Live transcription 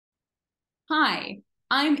Hi,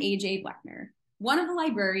 I'm AJ Blechner, one of the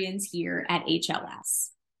librarians here at HLS.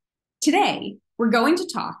 Today, we're going to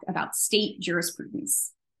talk about state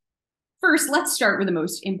jurisprudence. First, let's start with the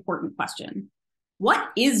most important question. What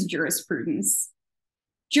is jurisprudence?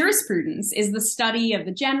 Jurisprudence is the study of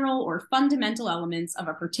the general or fundamental elements of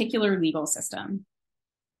a particular legal system.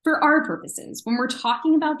 For our purposes, when we're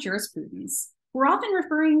talking about jurisprudence, we're often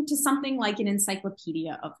referring to something like an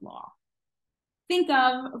encyclopedia of law. Think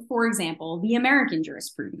of, for example, the American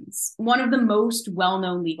Jurisprudence, one of the most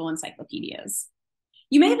well-known legal encyclopedias.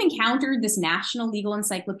 You may have encountered this national legal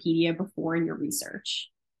encyclopedia before in your research.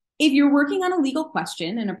 If you're working on a legal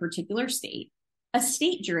question in a particular state, a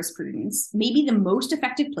state jurisprudence may be the most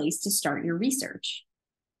effective place to start your research.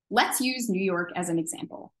 Let's use New York as an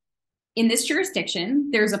example. In this jurisdiction,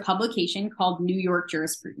 there's a publication called New York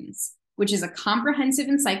Jurisprudence, which is a comprehensive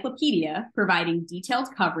encyclopedia providing detailed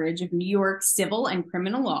coverage of New York's civil and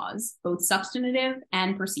criminal laws, both substantive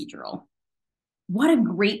and procedural. What a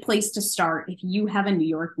great place to start if you have a New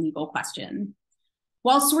York legal question.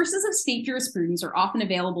 While sources of state jurisprudence are often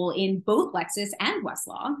available in both Lexis and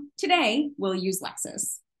Westlaw, today we'll use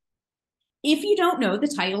Lexis. If you don't know the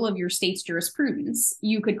title of your state's jurisprudence,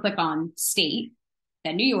 you could click on State,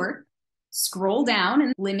 then New York, scroll down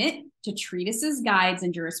and limit to treatises, guides,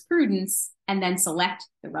 and jurisprudence, and then select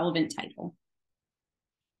the relevant title.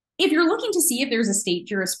 If you're looking to see if there's a state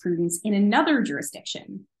jurisprudence in another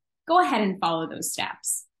jurisdiction, go ahead and follow those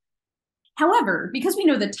steps. However, because we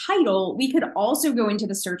know the title, we could also go into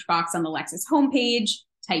the search box on the Lexis homepage,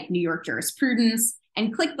 type New York Jurisprudence,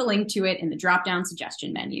 and click the link to it in the drop-down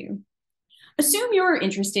suggestion menu. Assume you're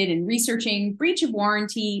interested in researching breach of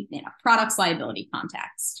warranty in a products liability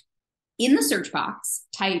context. In the search box,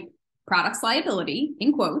 type products liability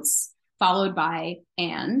in quotes, followed by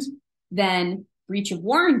and, then breach of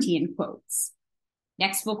warranty in quotes.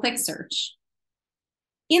 Next, we'll click search.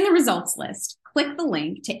 In the results list, click the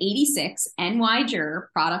link to 86 NY Jur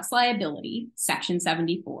Products Liability, Section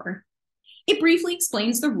 74. It briefly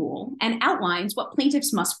explains the rule and outlines what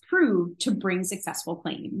plaintiffs must prove to bring successful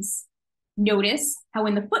claims. Notice how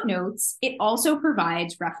in the footnotes, it also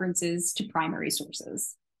provides references to primary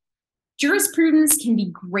sources. Jurisprudence can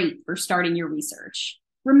be great for starting your research.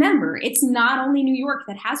 Remember, it's not only New York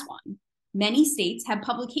that has one. Many states have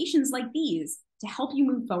publications like these to help you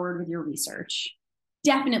move forward with your research.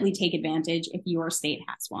 Definitely take advantage if your state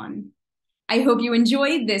has one. I hope you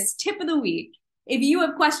enjoyed this tip of the week. If you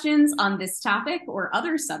have questions on this topic or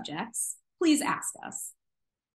other subjects, please ask us.